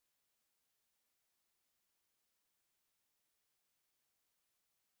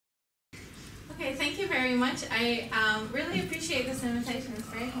Okay, thank you very much. I really appreciate this invitation. It's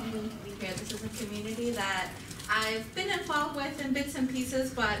very humbling to be here. This is a community that I've been involved with in bits and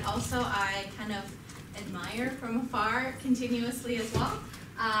pieces, but also I kind of admire from afar continuously as well.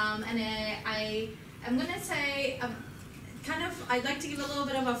 And I'm going to say, I'd like to give a little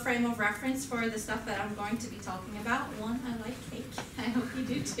bit of a frame of reference for the stuff that I'm going to be talking about. One, I like cake. I hope you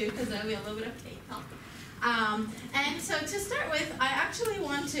do too, because there'll be a little bit of cake help. And so to start with, I actually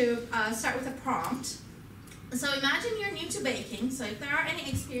want to start with a prompt. So imagine you're new to baking. So if there are any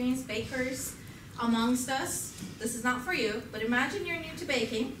experienced bakers amongst us, this is not for you, but imagine you're new to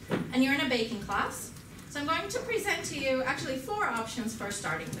baking and you're in a baking class. So I'm going to present to you actually 4 options for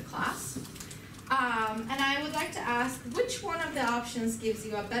starting the class. And I would like to ask which one of the options gives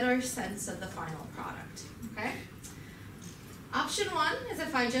you a better sense of the final product, okay? Option 1 is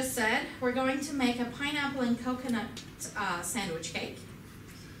if I just said, we're going to make a pineapple and coconut sandwich cake.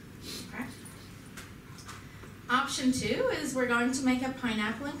 Okay. Option 2 is we're going to make a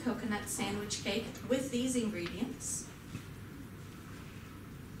pineapple and coconut sandwich cake with these ingredients.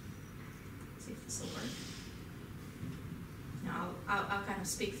 Let's see if this will work. No, I'll kind of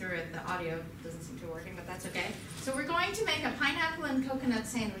speak through it. The audio doesn't seem to be working, but that's okay. So we're going to make a pineapple and coconut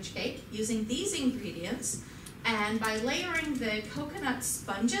sandwich cake using these ingredients, and by layering the coconut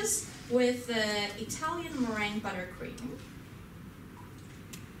sponges with the Italian meringue buttercream.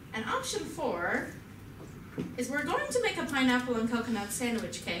 And option 4 is we're going to make a pineapple and coconut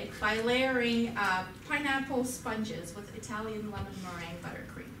sandwich cake by layering pineapple sponges with Italian lemon meringue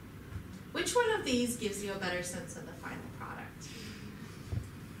buttercream. Which one of these gives you a better sense of the final product?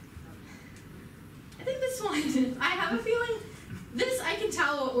 I think this one, I have a feeling this I can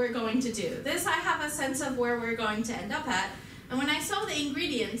tell what we're going to do. This I have a sense of where we're going to end up at. And when I saw the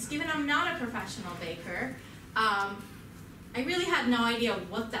ingredients, given I'm not a professional baker, I really had no idea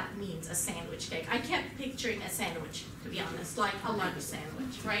what that means, a sandwich cake. I kept picturing a sandwich, to be honest, like a lunch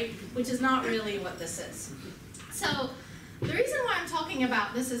sandwich, right? Which is not really what this is. So the reason why I'm talking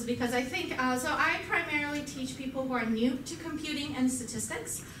about this is because I think, so I primarily teach people who are new to computing and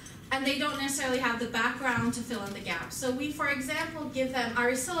statistics, and they don't necessarily have the background to fill in the gaps. So we, for example, give them, our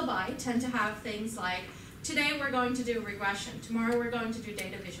syllabi tend to have things like, today we're going to do regression, tomorrow we're going to do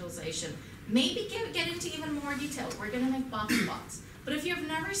data visualization. Maybe get into even more detail, we're gonna make box plots. But if you've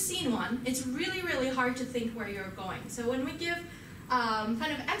never seen one, it's really, really hard to think where you're going. So when we give kind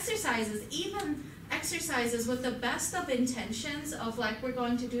of exercises, even exercises with the best of intentions of like, we're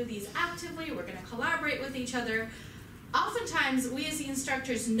going to do these actively, we're gonna collaborate with each other, oftentimes, we as the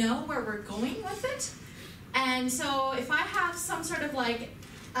instructors know where we're going with it. And so if I have some sort of like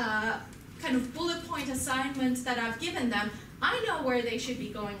kind of bullet point assignments that I've given them, I know where they should be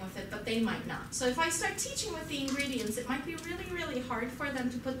going with it, but they might not. So if I start teaching with the ingredients, it might be really, really hard for them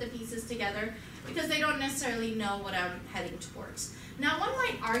to put the pieces together because they don't necessarily know what I'm heading towards. Now, one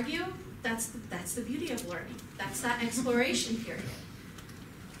might argue that's the beauty of learning. That's that exploration period.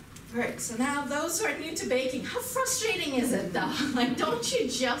 All right, so now those who are new to baking, how frustrating is it though? Like, don't you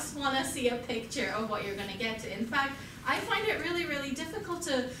just want to see a picture of what you're going to get to? In fact, I find it really, really difficult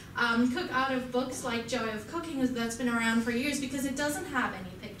to cook out of books like Joy of Cooking that's been around for years because it doesn't have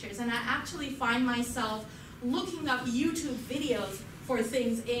any pictures. And I actually find myself looking up YouTube videos for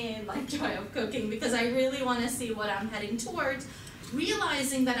things in like Joy of Cooking because I really want to see what I'm heading towards,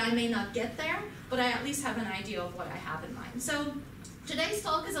 realizing that I may not get there, but I at least have an idea of what I have in mind. So today's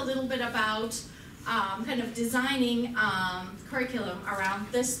talk is a little bit about kind of designing curriculum around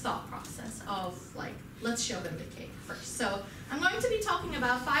this thought process of like, let's show them the cake first. So I'm going to be talking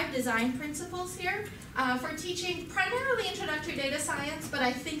about 5 design principles here for teaching primarily introductory data science, but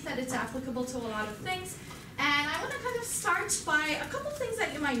I think that it's applicable to a lot of things. And I want to kind of start by a couple things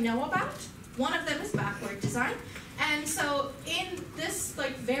that you might know about. One of them is backward design. And so in this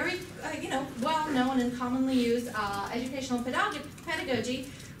like very well-known and commonly used educational pedagogy,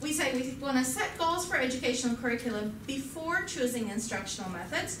 we say we want to set goals for educational curriculum before choosing instructional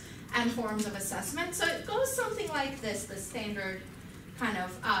methods and forms of assessment. So it goes something like this, the standard kind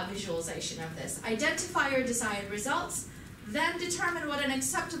of visualization of this. Identify your desired results, then determine what an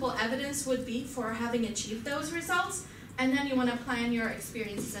acceptable evidence would be for having achieved those results, and then you want to plan your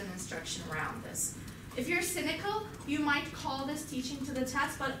experiences and instruction around this. If you're cynical, you might call this teaching to the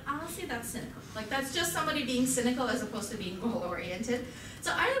test, but honestly, that's cynical. Like, that's just somebody being cynical as opposed to being goal-oriented.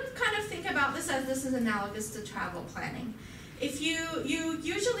 So I kind of think about this as this is analogous to travel planning. If you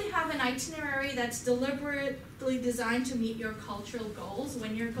usually have an itinerary that's deliberately designed to meet your cultural goals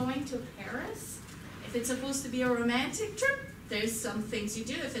when you're going to Paris, if it's supposed to be a romantic trip, There's some things you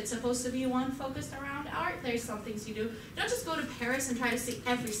do. If it's supposed to be one focused around art, there's some things you do. You don't just go to Paris and try to see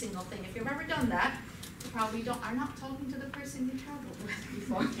every single thing. If you've ever done that, you probably are not talking to the person you traveled with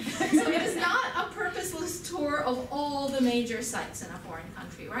before. So it is not a purposeless tour of all the major sites in a foreign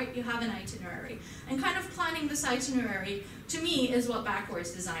country, right? You have an itinerary. And kind of planning this itinerary, to me, is what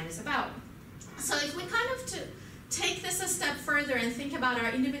backwards design is about. So if we kind of take this a step further and think about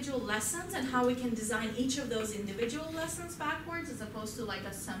our individual lessons and how we can design each of those individual lessons backwards as opposed to like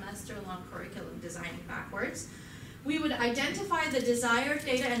a semester-long curriculum designing backwards, we would identify the desired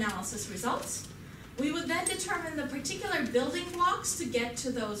data analysis results. We would then determine the particular building blocks to get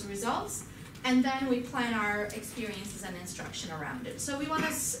to those results, and then we plan our experiences and instruction around it. So we want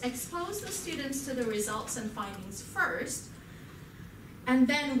to expose the students to the results and findings first, and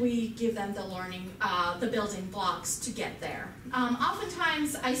then we give them the learning, the building blocks to get there.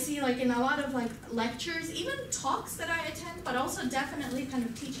 Oftentimes I see like in a lot of like lectures, even talks that I attend, but also definitely kind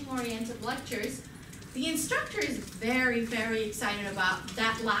of teaching oriented lectures, the instructor is very, very excited about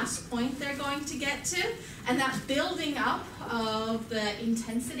that last point they're going to get to, and that building up of the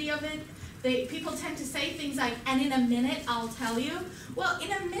intensity of it. People tend to say things like, and in a minute I'll tell you. Well,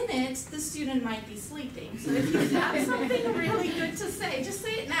 in a minute, the student might be sleeping. So if you have something really good to say, just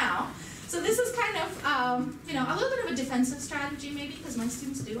say it now. So this is kind of, you know, a little bit of a defensive strategy maybe, because my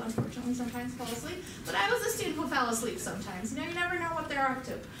students do, unfortunately, sometimes fall asleep. But I was a student who fell asleep sometimes. You know, you never know what they're up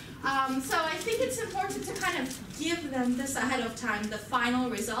to. So I think it's important to kind of give them this ahead of time, the final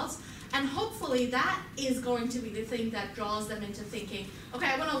results. And hopefully that is going to be the thing that draws them into thinking, okay,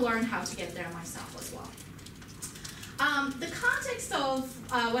 I want to learn how to get there myself as well. The context of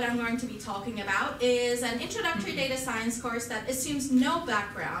what I'm going to be talking about is an introductory data science course that assumes no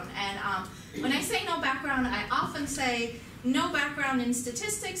background. And when I say no background, I often say no background in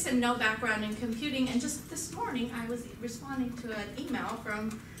statistics and no background in computing. And just this morning, I was responding to an email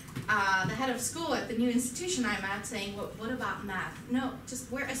from the head of school at the new institution I'm at saying, well, what about math? No,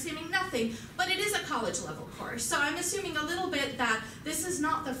 just we're assuming nothing, but it is a college level course. So I'm assuming a little bit that this is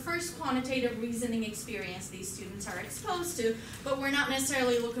not the first quantitative reasoning experience these students are exposed to, but we're not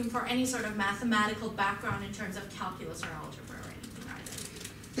necessarily looking for any sort of mathematical background in terms of calculus or algebra or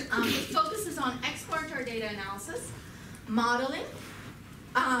anything either. It focuses on exploratory data analysis, modeling,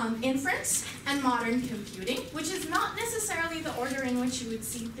 inference, and modern computing, which is not necessarily the order in which you would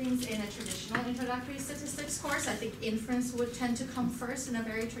see things in a traditional introductory statistics course. I think inference would tend to come first in a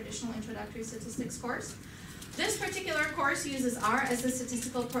very traditional introductory statistics course. This particular course uses R as the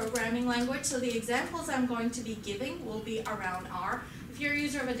statistical programming language, so the examples I'm going to be giving will be around R. If you're a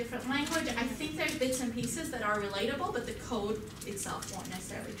user of a different language, I think there's bits and pieces that are relatable, but the code itself won't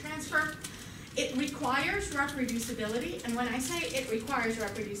necessarily transfer. It requires reproducibility, and when I say it requires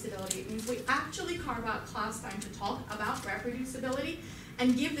reproducibility, it means we actually carve out class time to talk about reproducibility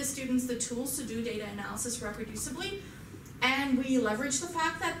and give the students the tools to do data analysis reproducibly, and we leverage the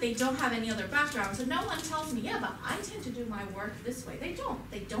fact that they don't have any other background. So no one tells me, yeah, but I tend to do my work this way. They don't.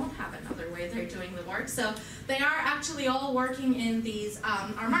 They don't have another way they're doing the work. So they are actually all working in these,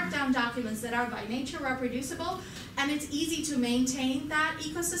 our markdown documents that are by nature reproducible, and it's easy to maintain that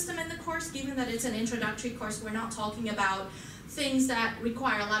ecosystem in the course, given that it's an introductory course. We're not talking about things that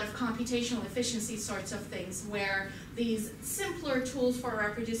require a lot of computational efficiency sorts of things, where these simpler tools for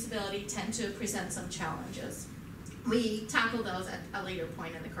reproducibility tend to present some challenges. We tackle those at a later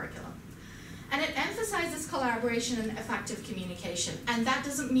point in the curriculum. And it emphasizes collaboration and effective communication. And that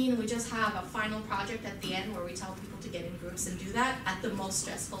doesn't mean we just have a final project at the end where we tell people to get in groups and do that at the most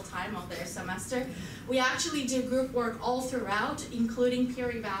stressful time of their semester. We actually do group work all throughout, including peer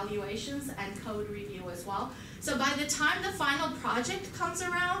evaluations and code review as well. So by the time the final project comes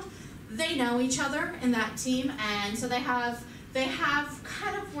around, they know each other in that team, and so they have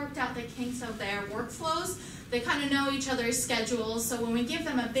kind of worked out the kinks of their workflows. They kind of know each other's schedules, so when we give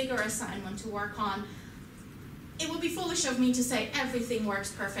them a bigger assignment to work on, it would be foolish of me to say everything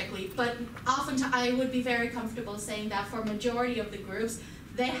works perfectly, but often I would be very comfortable saying that for a majority of the groups,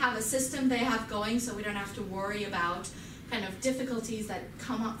 they have a system they have going, so we don't have to worry about kind of difficulties that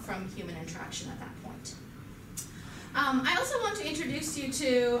come up from human interaction at that point. I also want to introduce you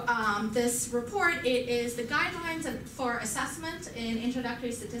to this report. It is the guidelines for assessment in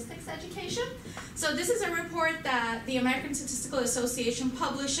introductory statistics education. So this is a report that the American Statistical Association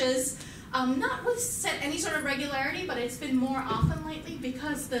publishes, not with any sort of regularity, but it's been more often lately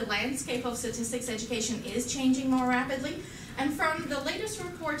because the landscape of statistics education is changing more rapidly. And from the latest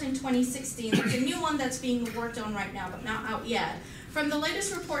report in 2016, the new one that's being worked on right now but not out yet, from the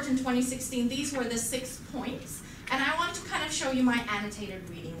latest report in 2016, these were the 6 points. And I want to kind of show you my annotated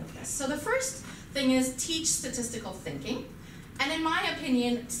reading of this. So the first thing is teach statistical thinking. And in my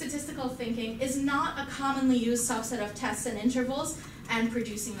opinion, statistical thinking is not a commonly used subset of tests and intervals and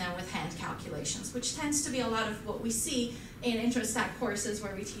producing them with hand calculations, which tends to be a lot of what we see in intro-stat courses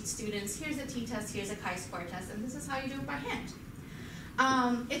where we teach students, here's a t-test, here's a chi-square test, and this is how you do it by hand.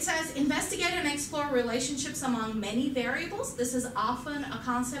 It says, investigate and explore relationships among many variables. This is often a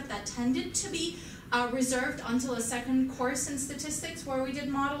concept that tended to be reserved until a second course in statistics where we did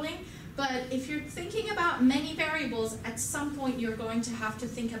modeling. But if you're thinking about many variables, at some point you're going to have to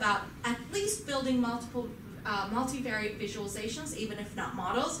think about at least building multivariate visualizations, even if not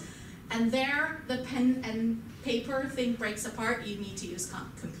models. And there, the pen and paper thing breaks apart. You need to use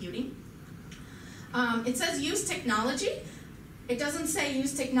computing. It says use technology. It doesn't say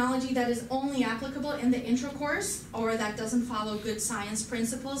use technology that is only applicable in the intro course or that doesn't follow good science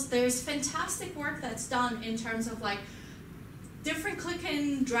principles. There's fantastic work that's done in terms of like different click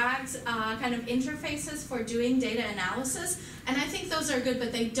and drags kind of interfaces for doing data analysis. And I think those are good,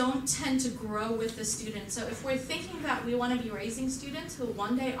 but they don't tend to grow with the student. So if we're thinking that we want to be raising students who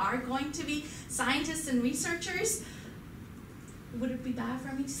one day are going to be scientists and researchers, would it be bad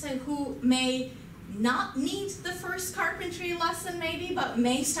for me to say who may not need the first carpentry lesson maybe, but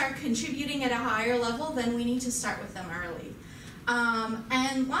may start contributing at a higher level, then we need to start with them early.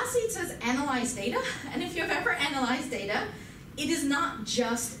 And lastly, it says analyze data. And if you've ever analyzed data, it is not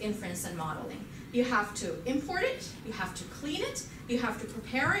just inference and modeling. You have to import it, you have to clean it, you have to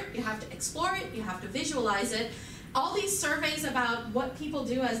prepare it, you have to explore it, you have to visualize it. All these surveys about what people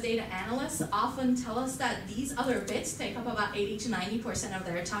do as data analysts often tell us that these other bits take up about 80 to 90% of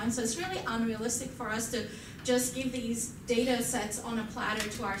their time. So it's really unrealistic for us to just give these data sets on a platter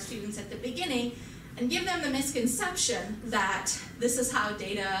to our students at the beginning and give them the misconception that this is how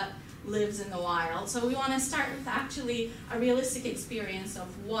data lives in the wild. So we want to start with actually a realistic experience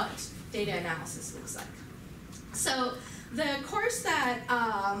of what data analysis looks like. So the course that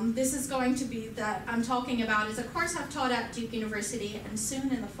this is going to be that I'm talking about is a course I've taught at Duke University and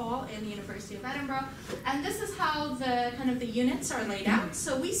soon in the fall in the University of Edinburgh. And this is how the kind of the units are laid out.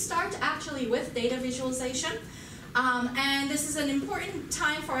 So we start actually with data visualization. And this is an important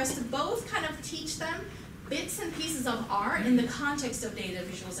time for us to both kind of teach them bits and pieces of R in the context of data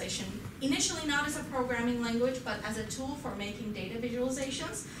visualization. Initially not as a programming language, but as a tool for making data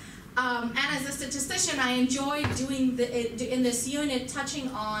visualizations. And as a statistician, I enjoy doing in this unit touching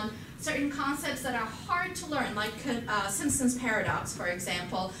on certain concepts that are hard to learn, like Simpson's paradox, for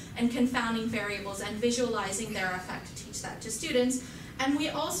example, and confounding variables and visualizing their effect to teach that to students. And we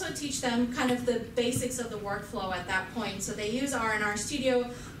also teach them kind of the basics of the workflow at that point. So they use R and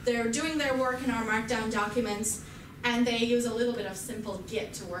RStudio, they're doing their work in our Markdown documents, and they use a little bit of simple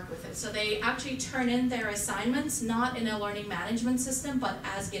Git to work with it. So they actually turn in their assignments, not in a learning management system, but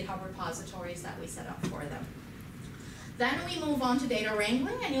as GitHub repositories that we set up for them. Then we move on to data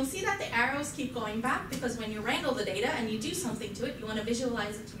wrangling, and you'll see that the arrows keep going back because when you wrangle the data and you do something to it, you want to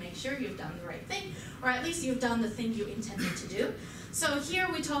visualize it to make sure you've done the right thing, or at least you've done the thing you intended to do. So here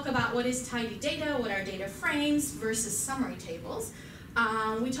we talk about what is tidy data, what are data frames versus summary tables.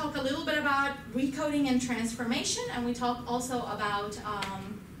 We talk a little bit about recoding and transformation, and we talk also about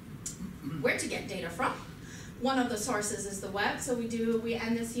where to get data from. One of the sources is the web, so we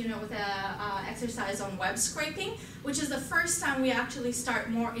end this unit with an exercise on web scraping, which is the first time we actually start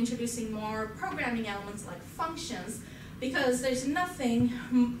introducing more programming elements like functions, because there's nothing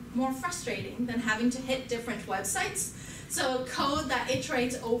more frustrating than having to hit different websites. So code that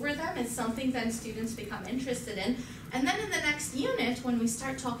iterates over them is something that students become interested in. And then in the next unit, when we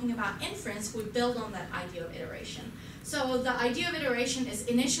start talking about inference, we build on that idea of iteration. So the idea of iteration is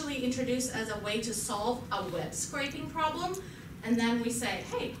initially introduced as a way to solve a web scraping problem. And then we say,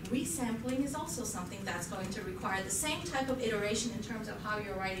 hey, resampling is also something that's going to require the same type of iteration in terms of how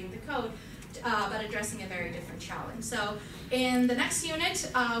you're writing the code, but addressing a very different challenge. So in the next unit,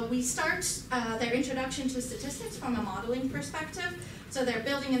 we start their introduction to statistics from a modeling perspective. So they're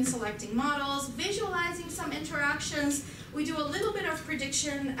building and selecting models, visualizing some interactions. We do a little bit of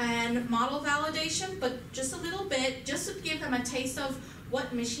prediction and model validation, but just a little bit, just to give them a taste of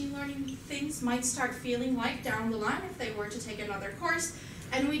what machine learning things might start feeling like down the line if they were to take another course.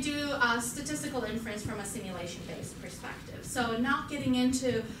 And we do statistical inference from a simulation-based perspective. So not getting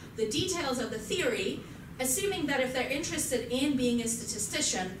into the details of the theory, assuming that if they're interested in being a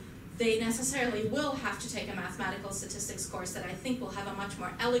statistician, they necessarily will have to take a mathematical statistics course that I think will have a much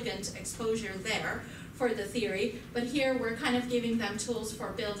more elegant exposure there for the theory. But here we're kind of giving them tools for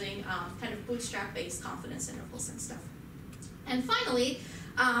building kind of bootstrap-based confidence intervals and stuff. And finally,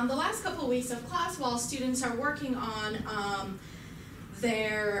 the last couple of weeks of class, while students are working on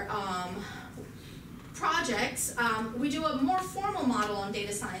their projects, we do a more formal model on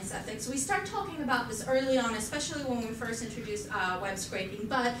data science ethics. We start talking about this early on, especially when we first introduced web scraping,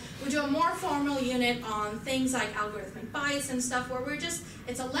 but we do a more formal unit on things like algorithmic bias and stuff where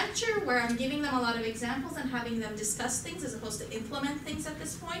it's a lecture where I'm giving them a lot of examples and having them discuss things as opposed to implement things at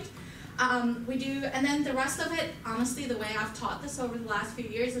this point. And then the rest of it, honestly, the way I've taught this over the last few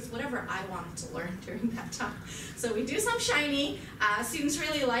years is whatever I wanted to learn during that time. So we do some Shiny. Students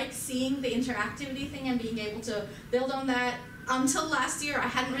really like seeing the interactivity thing and being able to build on that. Until last year, I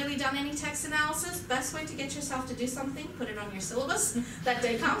hadn't really done any text analysis. Best way to get yourself to do something, put it on your syllabus. That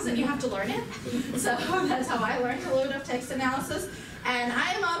day comes and you have to learn it. So that's how I learned a load of text analysis. And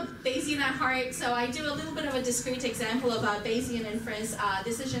I am a Bayesian at heart, so I do a little bit of a discrete example about Bayesian inference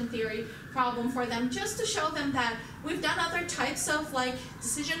decision theory problem for them, just to show them that we've done other types of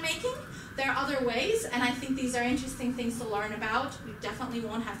decision making. There are other ways, and I think these are interesting things to learn about. We definitely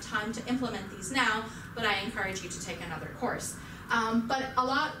won't have time to implement these now, but I encourage you to take another course. But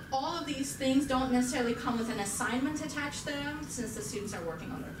all of these things don't necessarily come with an assignment attached to them, since the students are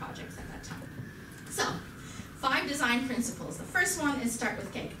working on their projects at that time. So, 5 design principles. The first one is start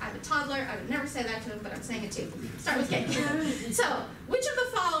with cake. I have a toddler. I would never say that to him, but I'm saying it too. Start with cake. So, which of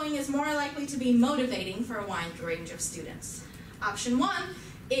the following is more likely to be motivating for a wide range of students? Option 1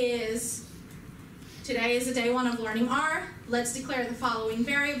 is, today is a day 1 of learning R. Let's declare the following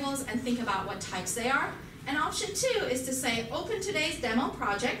variables and think about what types they are. And option 2 is to say, open today's demo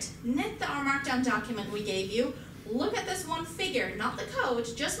project, knit the R Markdown document we gave you, look at this one figure, not the code,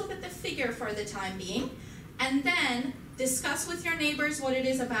 just look at the figure for the time being, and then discuss with your neighbors what it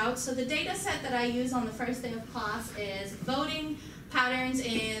is about. So the data set that I use on the first day of class is voting patterns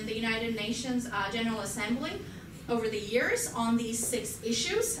in the United Nations General Assembly over the years on these 6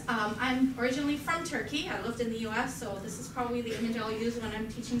 issues. I'm originally from Turkey. I lived in the US, so this is probably the image I'll use when I'm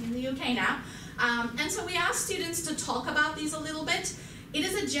teaching in the UK now. And so we asked students to talk about these a little bit. It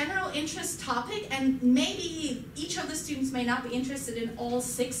is a general interest topic, and maybe each of the students may not be interested in all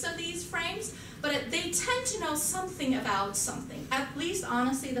 6 of these frames, but they tend to know something about something. At least,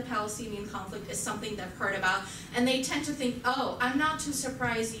 honestly, the Palestinian conflict is something they've heard about, and they tend to think, oh, I'm not too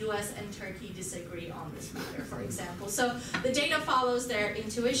surprised US and Turkey disagree on this matter, for example. So the data follows their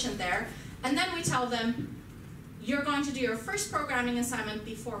intuition there, and then we tell them, you're going to do your first programming assignment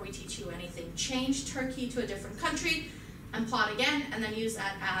before we teach you anything. Change Turkey to a different country, and plot again, and then use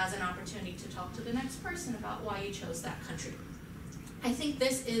that as an opportunity to talk to the next person about why you chose that country. I think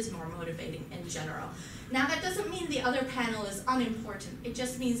this is more motivating in general. Now, that doesn't mean the other panel is unimportant. It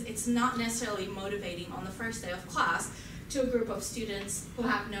just means it's not necessarily motivating on the first day of class to a group of students who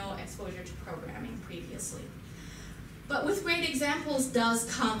have no exposure to programming previously. But with great examples does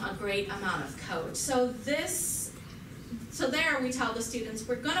come a great amount of code. So there we tell the students,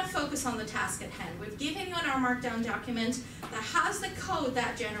 we're going to focus on the task at hand. We've given you an R Markdown document that has the code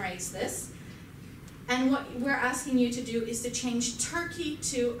that generates this. And what we're asking you to do is to change Turkey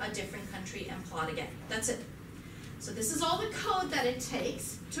to a different country and plot again. That's it. So this is all the code that it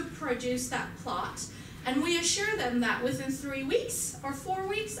takes to produce that plot. And we assure them that within 3 weeks or 4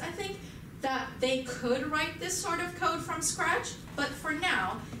 weeks, I think, that they could write this sort of code from scratch. But for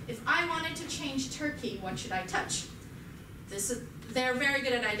now, if I wanted to change Turkey, what should I touch? They're very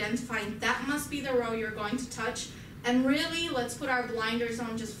good at identifying that must be the row you're going to touch. And really, let's put our blinders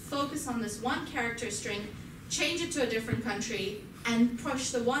on, just focus on this one character string, change it to a different country, and push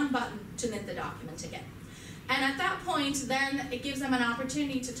the one button to knit the document again. And at that point, then it gives them an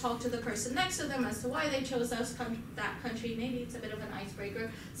opportunity to talk to the person next to them as to why they chose that country. Maybe it's a bit of an icebreaker.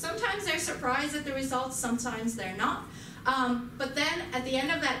 Sometimes they're surprised at the results, sometimes they're not. But then at the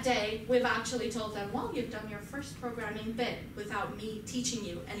end of that day, we've actually told them, well, you've done your first programming bit without me teaching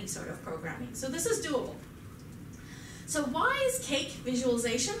you any sort of programming. So this is doable. So why is cake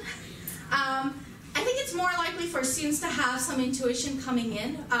visualization? I think it's more likely for students to have some intuition coming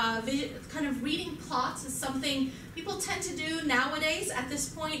in. Kind of reading plots is something people tend to do nowadays at this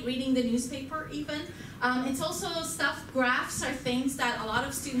point, reading the newspaper even. It's also graphs are things that a lot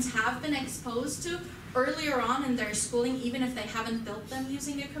of students have been exposed to earlier on in their schooling, even if they haven't built them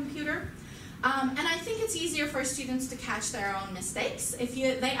using a computer. And I think it's easier for students to catch their own mistakes. If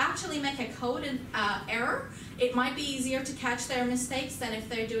they actually make a code error, it might be easier to catch their mistakes than if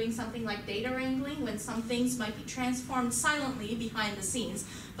they're doing something like data wrangling, when some things might be transformed silently behind the scenes,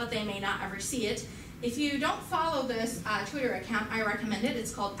 but they may not ever see it. If you don't follow this Twitter account, I recommend it.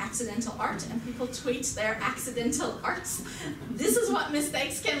 It's called Accidental Art, and people tweet their accidental arts. This is what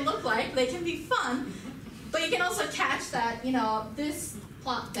mistakes can look like. They can be fun, but you can also catch that, this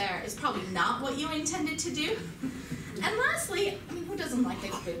plot there is probably not what you intended to do. And lastly, who doesn't like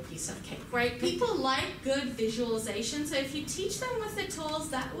a good piece of cake, right? People like good visualization, so if you teach them with the tools,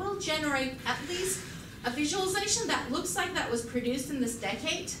 that will generate at least a visualization that looks like that was produced in this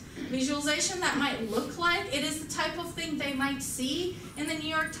decade, visualization that might look like it is the type of thing they might see in the New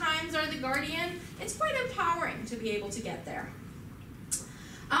York Times or the Guardian. It's quite empowering to be able to get there.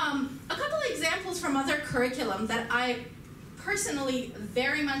 A couple of examples from other curriculum that I personally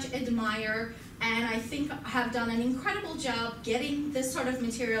very much admire and I think have done an incredible job getting this sort of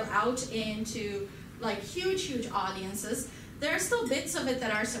material out into like huge audiences. There are still bits of it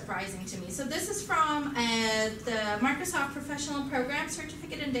that are surprising to me. So this is from the Microsoft Professional Program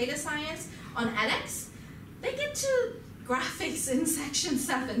Certificate in Data Science on edX. They get to graphics in section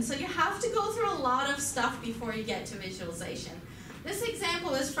 7, so you have to go through a lot of stuff before you get to visualization. This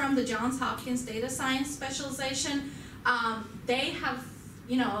example is from the Johns Hopkins Data Science specialization. They have,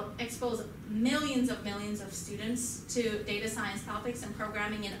 exposed millions of students to data science topics and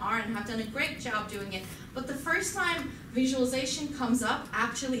programming in R and have done a great job doing it. But the first time visualization comes up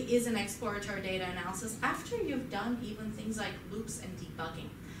actually is an exploratory data analysis after you've done even things like loops and debugging.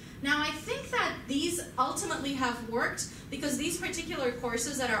 Now I think that these ultimately have worked because these particular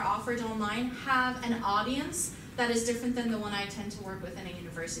courses that are offered online have an audience that is different than the one I tend to work with in a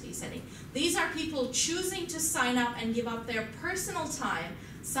university setting. These are people choosing to sign up and give up their personal time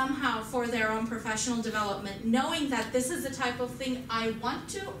somehow for their own professional development, knowing that this is the type of thing I want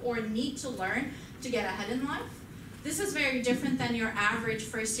to or need to learn to get ahead in life. This is very different than your average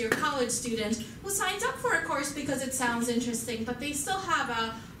first-year college student who signs up for a course because it sounds interesting, but they still have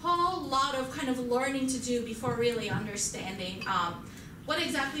a whole lot of kind of learning to do before really understanding what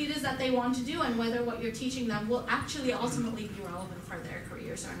exactly it is that they want to do and whether what you're teaching them will actually ultimately be relevant for their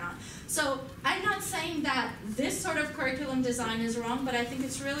careers or not. So I'm not saying that this sort of curriculum design is wrong, but I think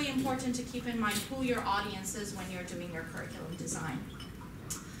it's really important to keep in mind who your audience is when you're doing your curriculum design.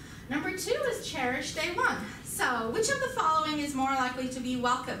 Number 2 is cherish day 1. So which of the following is more likely to be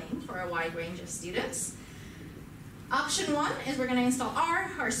welcoming for a wide range of students? Option 1 is we're going to install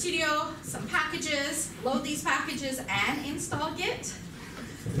RStudio, some packages, load these packages, and install Git.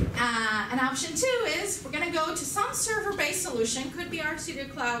 And option 2 is we're going to go to some server-based solution, could be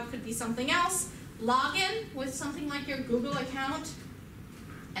RStudio Cloud, could be something else, log in with something like your Google account,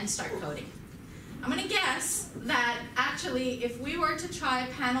 and start coding. I'm going to guess that actually if we were to try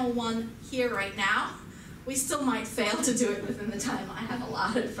panel 1 here right now, we still might fail to do it within the time I have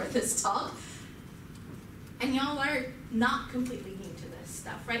allotted for this talk. And y'all are not completely new to this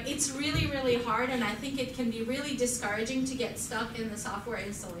stuff, right? It's really hard, and I think it can be really discouraging to get stuck in the software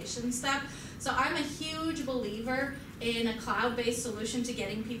installation step. So I'm a huge believer in a cloud-based solution to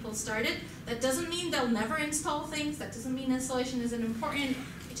getting people started. That doesn't mean they'll never install things. That doesn't mean installation isn't important.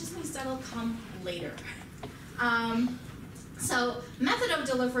 It just means that'll come later. So method of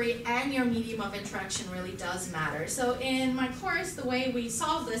delivery and your medium of interaction really does matter. So in my course, the way we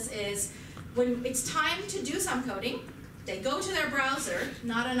solve this is when it's time to do some coding, they go to their browser,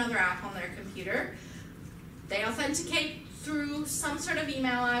 not another app on their computer. They authenticate through some sort of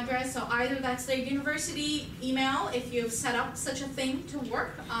email address, so either that's their university email, if you've set up such a thing to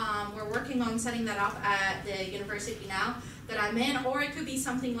work. We're working on setting that up at the university now that I'm in, or it could be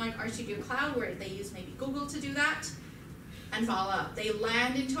something like RStudio Cloud where they use maybe Google to do that, and follow up. They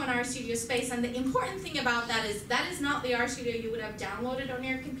land into an RStudio space, and the important thing about that is not the RStudio you would have downloaded on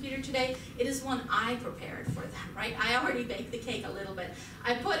your computer today. It is one I prepared for them, right? I already baked the cake a little bit.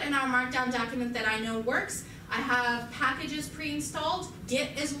 I put in our markdown document that I know works. I have packages pre-installed.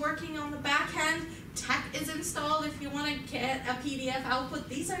 Git is working on the back end. Tech is installed if you want to get a PDF output.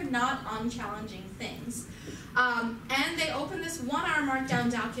 These are not unchallenging things. And they open this 1-hour markdown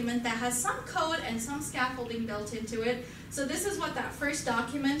document that has some code and some scaffolding built into it. So this is what that first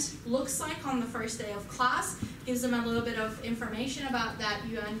document looks like on the first day of class. Gives them a little bit of information about that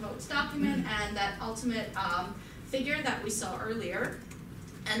UN votes document and that ultimate figure that we saw earlier.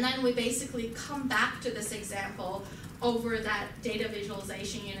 And then we basically come back to this example over that data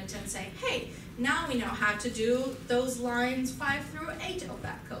visualization unit and say, hey, now we know how to do those lines 5 through 8 of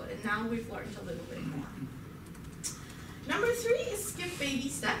that code, and now we've learned a little bit more. Number 3 is skip baby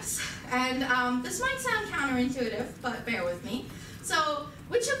steps, and this might sound counterintuitive, but bear with me. So,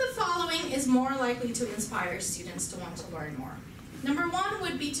 which of the following is more likely to inspire students to want to learn more? Number 1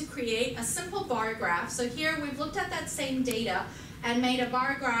 would be to create a simple bar graph. So here we've looked at that same data and made a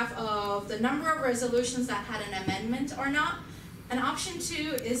bar graph of the number of resolutions that had an amendment or not. And option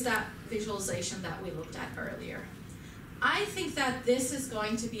 2 is that visualization that we looked at earlier. I think that this is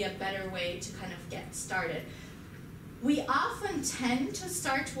going to be a better way to kind of get started. We often tend to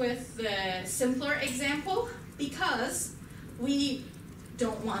start with the simpler example because we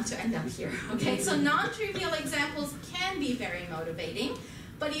don't want to end up here, okay? So non-trivial examples can be very motivating,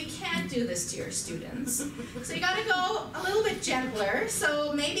 but you can't do this to your students. So you gotta go a little bit gentler.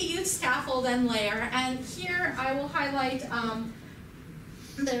 So maybe use scaffold and layer. And here I will highlight,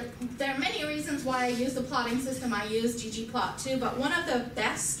 there are many reasons why I use the plotting system. I use ggplot2, but one of the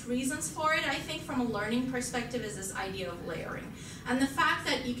best reasons for it, I think, from a learning perspective is this idea of layering. And the fact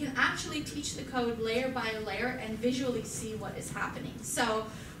that you can actually teach the code layer by layer and visually see what is happening. So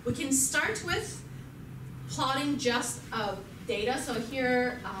we can start with plotting just data. So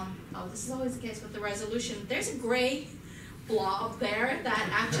here, oh, this is always the case with the resolution. There's a gray blob there that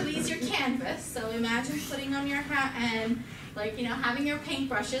actually is your canvas. So imagine putting on your hat and having your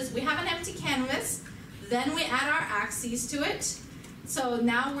paintbrushes. We have an empty canvas. Then we add our axes to it. So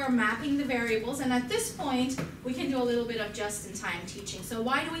now we're mapping the variables. And at this point, we can do a little bit of just-in-time teaching. So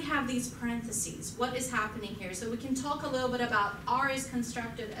why do we have these parentheses? What is happening here? So we can talk a little bit about R is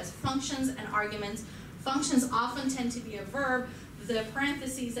constructed as functions and arguments. Functions often tend to be a verb. The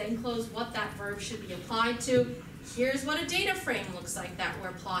parentheses enclose what that verb should be applied to. Here's what a data frame looks like that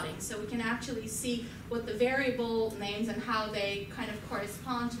we're plotting. So we can actually see what the variable names and how they kind of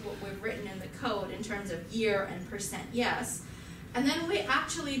correspond to what we've written in the code in terms of year and %yes. And then we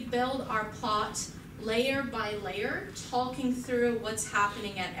actually build our plot layer by layer, talking through what's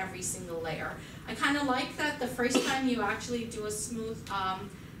happening at every single layer. I kind of like that the first time you actually do a smooth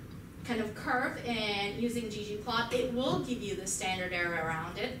kind of curve and using ggplot, it will give you the standard error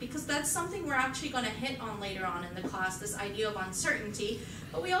around it, because that's something we're actually going to hit on later on in the class, this idea of uncertainty.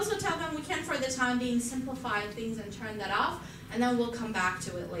 But we also tell them we can, for the time being, simplify things and turn that off, and then we'll come back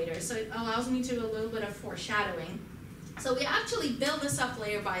to it later. So it allows me to do a little bit of foreshadowing. So we actually build this up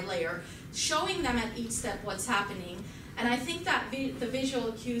layer by layer, showing them at each step what's happening. And I think that the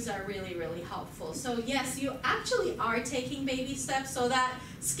visual cues are really, really helpful. So yes, you actually are taking baby steps, so that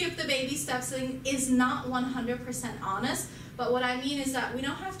skip the baby steps thing is not 100% honest. But what I mean is that we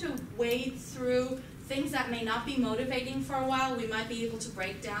don't have to wade through things that may not be motivating for a while. We might be able to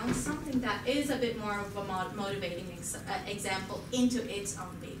break down something that is a bit more of a motivating example into its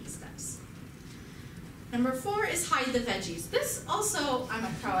own baby steps. Number 4 is hide the veggies. This also I'm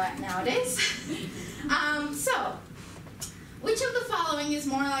a pro at nowadays. So, which of the following is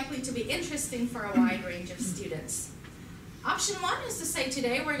more likely to be interesting for a wide range of students? Option 1 is to say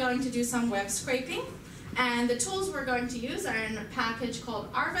today we're going to do some web scraping, and the tools we're going to use are in a package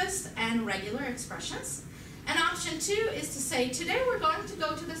called Arvest and regular expressions. And option 2 is to say today we're going to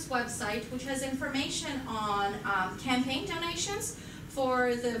go to this website which has information on campaign donations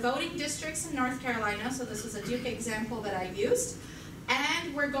for the voting districts in North Carolina. So this was a Duke example that I used.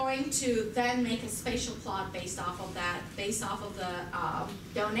 And we're going to then make a spatial plot based off of that, based off of the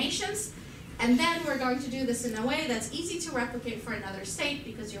donations. And then we're going to do this in a way that's easy to replicate for another state,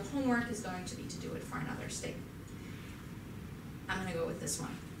 because your homework is going to be to do it for another state. I'm going to go with this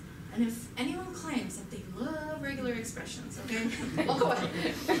one. And if anyone claims that they love regular expressions, okay, walk away.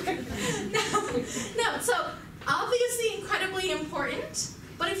 No, so obviously incredibly important,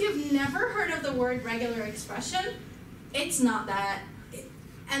 but if you've never heard of the word regular expression, it's not that.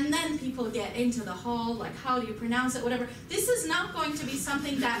 And then people get into the whole, like, how do you pronounce it, whatever. This is not going to be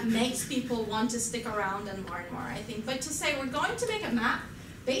something that makes people want to stick around and learn more, I think. But to say we're going to make a map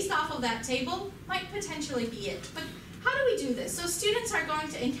based off of that table might potentially be it. But how do we do this? So students are going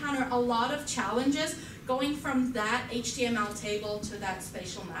to encounter a lot of challenges going from that HTML table to that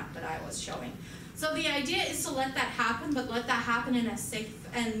spatial map that I was showing. So the idea is to let that happen, but let that happen in a safe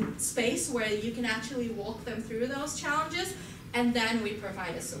space where you can actually walk them through those challenges, and then we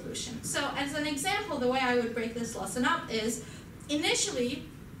provide a solution. So as an example, the way I would break this lesson up is, initially,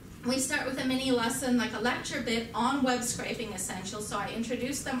 we start with a mini lesson, like a lecture bit on web scraping essentials. So I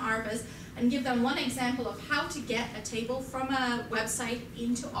introduce them Arvest and give them one example of how to get a table from a website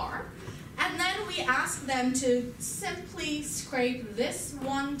into R. And then we ask them to simply scrape this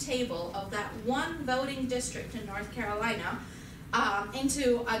one table of that one voting district in North Carolina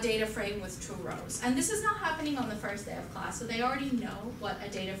into a data frame with 2 rows. And this is not happening on the first day of class, so they already know what a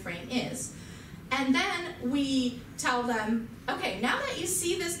data frame is. And then we tell them, okay, now that you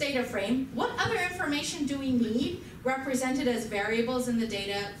see this data frame, what other information do we need represented as variables in the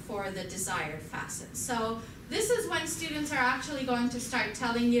data for the desired facet? So this is when students are actually going to start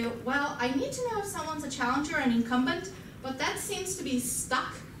telling you, well, I need to know if someone's a challenger or an incumbent, but that seems to be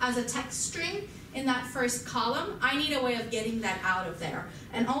stuck as a text string in that first column, I need a way of getting that out of there.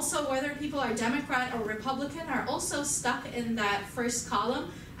 And also whether people are Democrat or Republican are also stuck in that first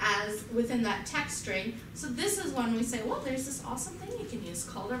column as within that text string. So this is when we say, well, there's this awesome thing you can use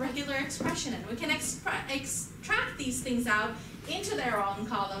called a regular expression, and we can extract these things out into their own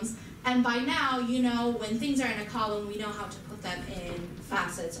columns. And by now, you know, when things are in a column, we know how to put them in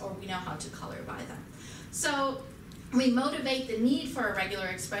facets, or we know how to color by them. So we motivate the need for a regular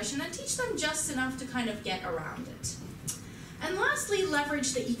expression and teach them just enough to kind of get around it. And lastly,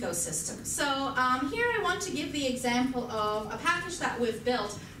 leverage the ecosystem. So here I want to give the example of a package that we've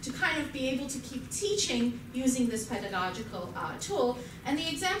built to kind of be able to keep teaching using this pedagogical tool. And the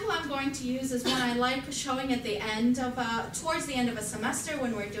example I'm going to use is one I like showing at the end of, towards the end of a semester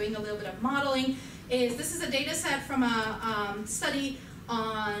when we're doing a little bit of modeling. This is a data set from a study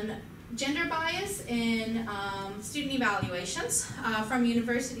on gender bias in student evaluations from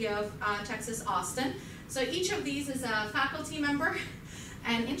University of Texas, Austin. So each of these is a faculty member,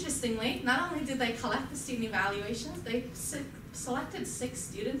 and interestingly, not only did they collect the student evaluations, they selected 6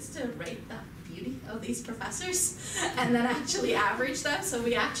 students to rate the beauty of these professors, and then actually average them, so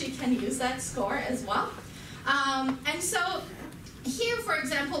we actually can use that score as well. And so here, for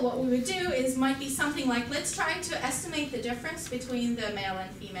example, what we would do is might be something like, let's try to estimate the difference between the male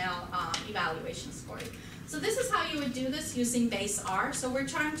and female evaluation scoring. So this is how you would do this using base R. So we're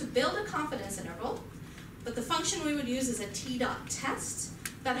trying to build a confidence interval, but the function we would use is a t.test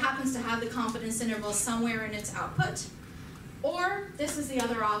that happens to have the confidence interval somewhere in its output. Or this is the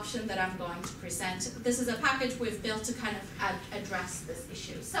other option that I'm going to present. This is a package we've built to kind of address this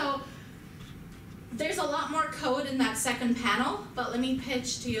issue. So there's a lot more code in that second panel, but let me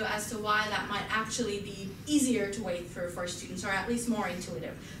pitch to you as to why that might actually be easier to wade through for students, or at least more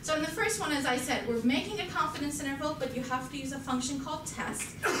intuitive. So in the first one, as I said, we're making a confidence interval, but you have to use a function called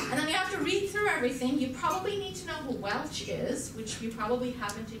test. And then you have to read through everything. You probably need to know who Welch is, which you probably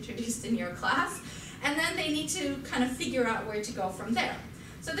haven't introduced in your class. And then they need to kind of figure out where to go from there.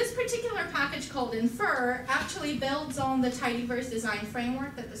 So this particular package called Infer actually builds on the tidyverse design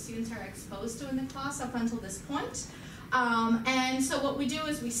framework that the students are exposed to in the class up until this point. And so what we do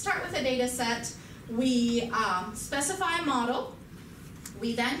is we start with a data set, we specify a model,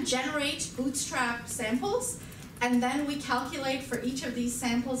 we then generate bootstrap samples, and then we calculate for each of these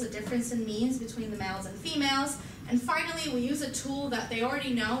samples a difference in means between the males and females. And finally, we use a tool that they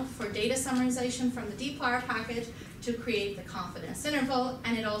already know for data summarization from the dplyr package to create the confidence interval,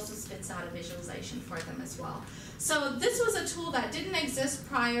 and it also spits out a visualization for them as well. So this was a tool that didn't exist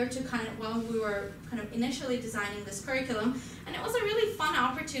prior to when we were kind of initially designing this curriculum, and it was a really fun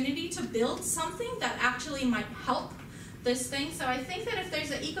opportunity to build something that actually might help this thing. So I think that if there's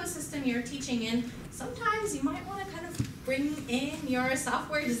an ecosystem you're teaching in, sometimes you might want to kind of bring in your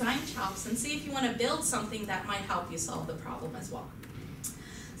software design chops and see if you want to build something that might help you solve the problem as well.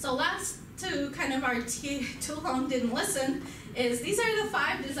 So last to kind of our too long didn't listen is these are the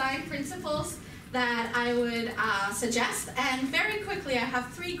 5 design principles that I would suggest. And very quickly, I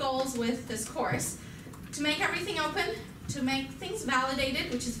have 3 goals with this course: to make everything open, to make things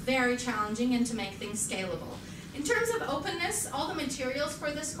validated, which is very challenging, and to make things scalable. In terms of openness, all the materials for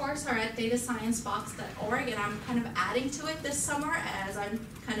this course are at datasciencebox.org, and I'm kind of adding to it this summer as I'm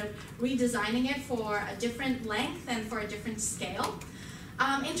kind of redesigning it for a different length and for a different scale.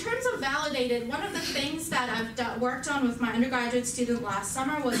 In terms of validated, one of the things that I've worked on with my undergraduate student last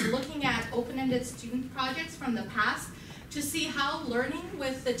summer was looking at open-ended student projects from the past to see how learning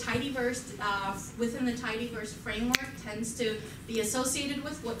with the tidyverse, within the tidyverse framework tends to be associated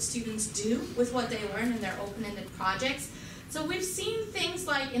with what students do with what they learn in their open-ended projects. So we've seen things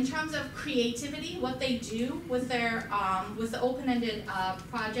like, in terms of creativity, what they do with their with the open-ended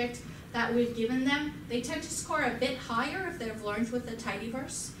project that we've given them, they tend to score a bit higher if they've learned with the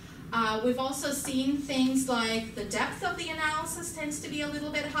tidyverse. We've also seen things like the depth of the analysis tends to be a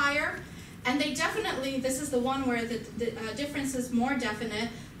little bit higher. And they definitely, this is the one where the difference is more definite,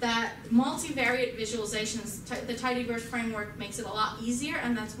 that multivariate visualizations, the tidyverse framework makes it a lot easier,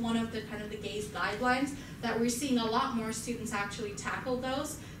 and that's one of the kind of the GAZE guidelines that we're seeing a lot more students actually tackle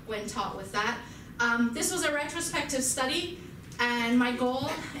those when taught with that. This was a retrospective study, and my goal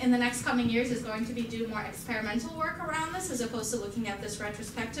in the next coming years is going to be do more experimental work around this as opposed to looking at this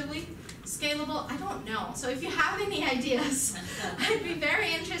retrospectively. Scalable, I don't know. So if you have any ideas, I'd be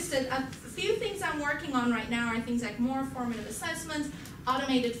very interested. A few things I'm working on right now are things like more formative assessments,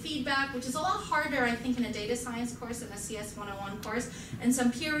 automated feedback, which is a lot harder, I think, in a data science course than a CS 101 course, and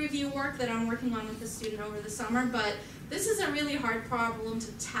some peer review work that I'm working on with the student over the summer. But this is a really hard problem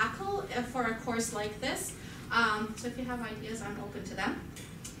to tackle for a course like this. So if you have ideas, I'm open to them.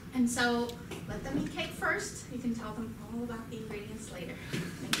 And so let them eat cake first. You can tell them all about the ingredients later.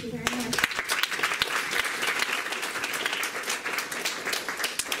 Thank you very much.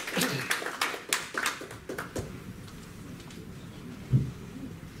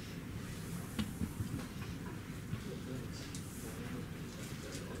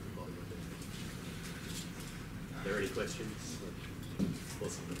 Are there any questions?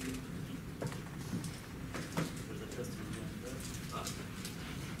 Awesome.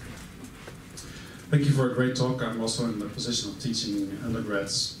 Thank you for a great talk. I'm also in the position of teaching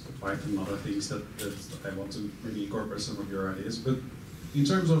undergrads Python and other things that I want to maybe incorporate some of your ideas. But in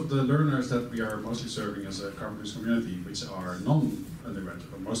terms of the learners that we are mostly serving as a Carpentries community, which are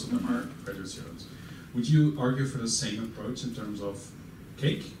non-undergraduate, or most of them are graduate students, would you argue for the same approach in terms of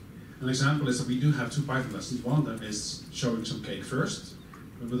cake? An example is that we do have 2 Python lessons. One of them is showing some cake first,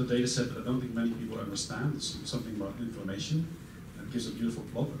 but with a data set that I don't think many people understand. It's something about inflammation. It gives a beautiful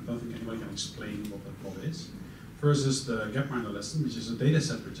plot, but I don't think anybody can explain what that plot is. Versus the Gapminder lesson, which is a data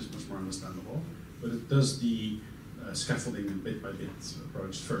set which is much more understandable, but it does the scaffolding and bit-by-bit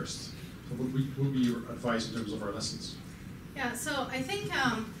approach first. So what would be your advice in terms of our lessons? Yeah, so I think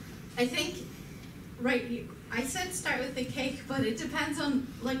right, I said start with the cake, but it depends on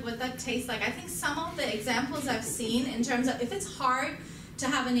like what that tastes like. I think some of the examples I've seen in terms of if it's hard to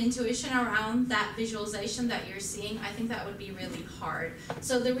have an intuition around that visualization that you're seeing, I think that would be really hard.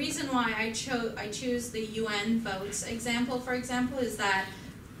 So the reason why I choose the UN votes example, for example, is that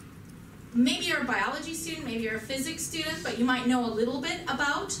maybe you're a biology student, maybe you're a physics student, but you might know a little bit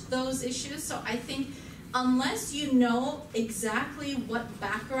about those issues. So I think unless you know exactly what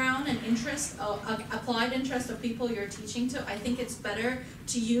background and interest, applied interest of people you're teaching to, I think it's better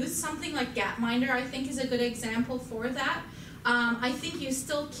to use something like Gapminder. I think is a good example for that. I think you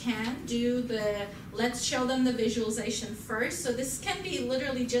still can do the, let's show them the visualization first. So this can be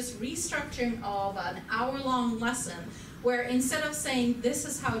literally just restructuring of an hour-long lesson where instead of saying this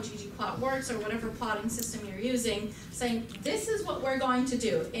is how ggplot works or whatever plotting system you're using, saying this is what we're going to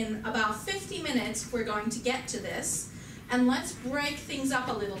do. In about 50 minutes, we're going to get to this. And let's break things up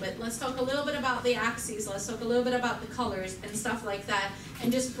a little bit. Let's talk a little bit about the axes. Let's talk a little bit about the colors and stuff like that.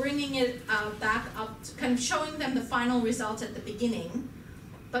 And just bringing it back up, to kind of showing them the final result at the beginning,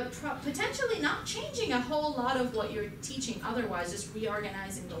 but potentially not changing a whole lot of what you're teaching otherwise, just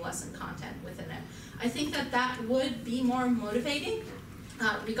reorganizing the lesson content within it. I think that that would be more motivating,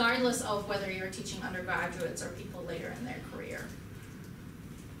 regardless of whether you're teaching undergraduates or people later in their career.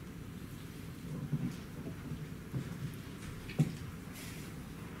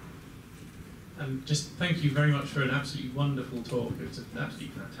 Just thank you very much for an absolutely wonderful talk. It was absolutely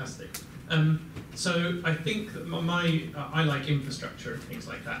fantastic. So I think that I like infrastructure and things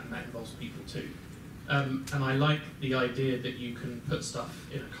like that, and that involves people too. And I like the idea that you can put stuff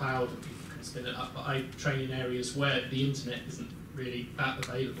in a cloud and people can spin it up, but I train in areas where the internet isn't really that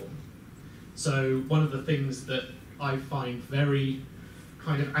available. So one of the things that I find very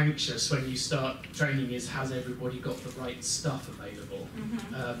kind of anxious when you start training is, has everybody got the right stuff available?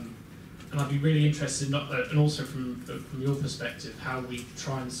 Mm-hmm. And I'd be really interested, and also from your perspective, how we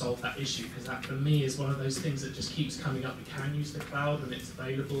try and solve that issue, because that for me is one of those things that just keeps coming up. We can use the cloud and it's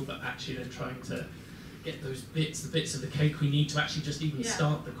available, but actually then trying to get those bits, the bits of the cake we need to actually just even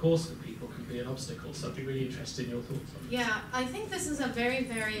start the course for people can be an obstacle. So I'd be really interested in your thoughts on that. Yeah, I think this is a very,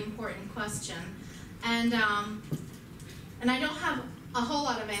 very important question. And I don't have a whole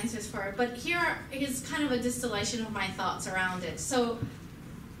lot of answers for it, but here is kind of a distillation of my thoughts around it. So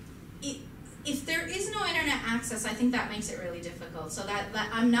if there is no internet access, I think that makes it really difficult. So that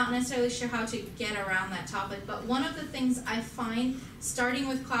I'm not necessarily sure how to get around that topic. But one of the things I find starting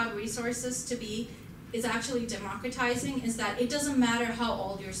with cloud resources is actually democratizing is that it doesn't matter how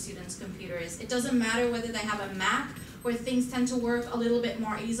old your student's computer is. It doesn't matter whether they have a Mac where things tend to work a little bit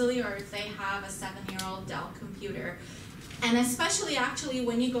more easily, or if they have a 7-year-old Dell computer. And especially actually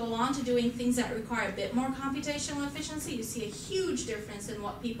when you go on to doing things that require a bit more computational efficiency, you see a huge difference in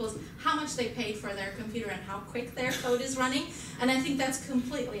how much they paid for their computer and how quick their code is running. And I think that's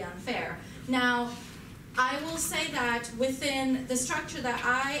completely unfair. Now, I will say that within the structure that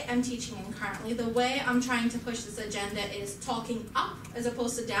I am teaching in currently, the way I'm trying to push this agenda is talking up as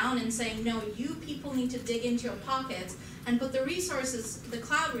opposed to down and saying, no, you people need to dig into your pockets and put the resources, the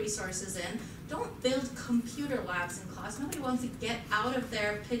cloud resources in, don't build computer labs in class. Nobody wants to get out of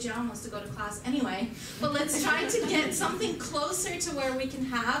their pajamas to go to class anyway. But let's try to get something closer to where we can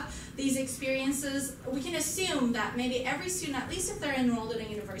have these experiences. We can assume that maybe every student, at least if they're enrolled in a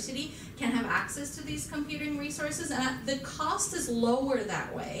university, can have access to these computing resources, and the cost is lower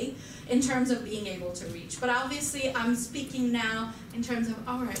that way in terms of being able to reach. But obviously I'm speaking now in terms of,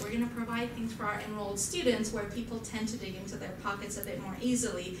 all right, we're going to provide things for our enrolled students where people tend to dig into their pockets a bit more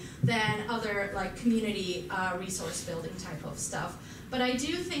easily than other like community resource building type of stuff. But I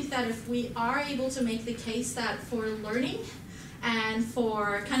do think that if we are able to make the case that for learning and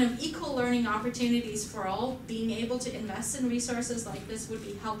for kind of equal learning opportunities for all, being able to invest in resources like this would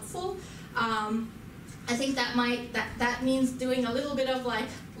be helpful. I think that means doing a little bit of like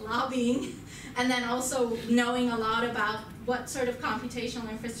lobbying, and then also knowing a lot about what sort of computational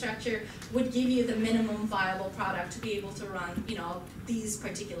infrastructure would give you the minimum viable product to be able to run, you know, these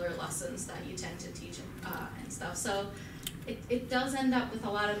particular lessons that you tend to teach and stuff. So it does end up with a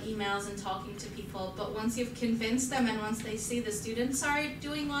lot of emails and talking to people, but once you've convinced them and once they see the students are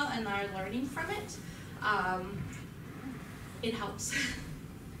doing well and are learning from it, it helps.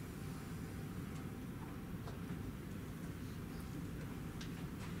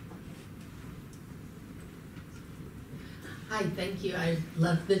 Hi, thank you. I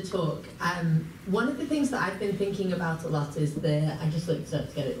loved the talk. One of the things that I've been thinking about a lot is I just looked up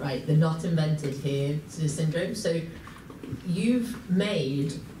to get it right, the not invented here syndrome. So you've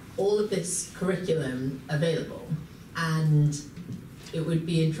made all of this curriculum available, and it would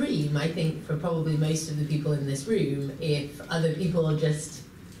be a dream, I think, for probably most of the people in this room if other people just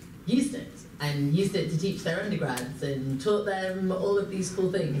used it to teach their undergrads and taught them all of these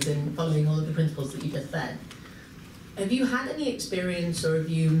cool things and following all of the principles that you just said. Have you had any experience, or do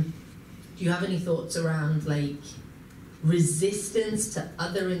you have any thoughts around like resistance to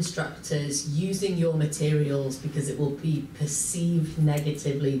other instructors using your materials because it will be perceived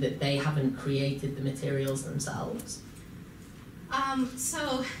negatively that they haven't created the materials themselves?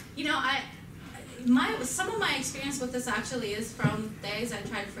 So, you know, some of my experience with this actually is from days I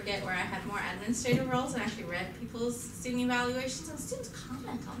try to forget where I had more administrative roles and actually read people's student evaluations, and students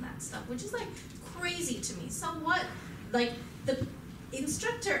comment on that stuff, which is like crazy to me. So what, like the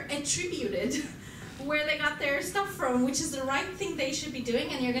instructor attributed where they got their stuff from, which is the right thing they should be doing,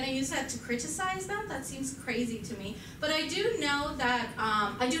 and you're going to use that to criticize them? That seems crazy to me. But I do know that,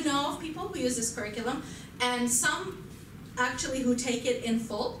 I do know of people who use this curriculum, and some actually who take it in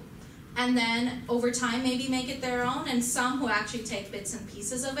full, and then over time maybe make it their own, and some who actually take bits and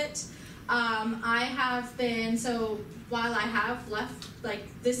pieces of it. I have been, so while I have left, like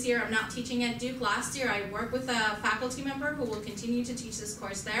this year I'm not teaching at Duke, last year I worked with a faculty member who will continue to teach this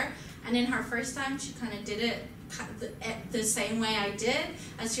course there, and in her first time she kind of did it the same way I did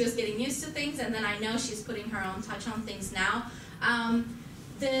as she was getting used to things, and then I know she's putting her own touch on things now.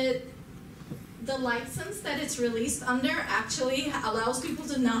 The license that it's released under actually allows people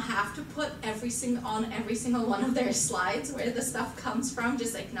to not have to put every single one of their slides where the stuff comes from.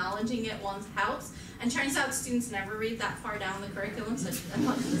 Just acknowledging it once helps. And turns out students never read that far down the curriculum, so it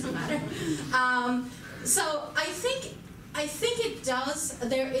doesn't matter. So I think it does,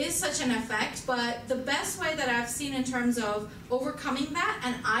 there is such an effect, but the best way that I've seen in terms of overcoming that,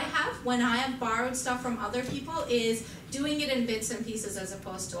 and I have, when I have borrowed stuff from other people, is doing it in bits and pieces as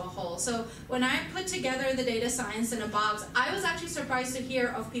opposed to a whole. So when I put together the data science in a box, I was actually surprised to hear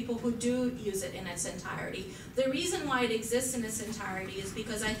of people who do use it in its entirety. The reason why it exists in its entirety is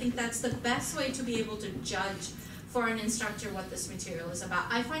because I think that's the best way to be able to judge for an instructor what this material is about.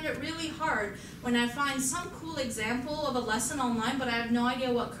 I find it really hard when I find some cool example of a lesson online, but I have no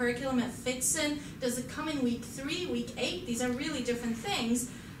idea what curriculum it fits in. Does it come in week 3, week 8? These are really different things.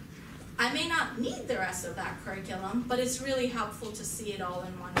 I may not need the rest of that curriculum, but it's really helpful to see it all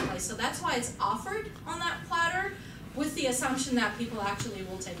in one place. So that's why it's offered on that platter, with the assumption that people actually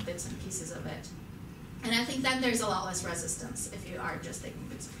will take bits and pieces of it. And I think then there's a lot less resistance if you are just taking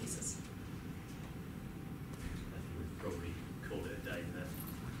bits and pieces.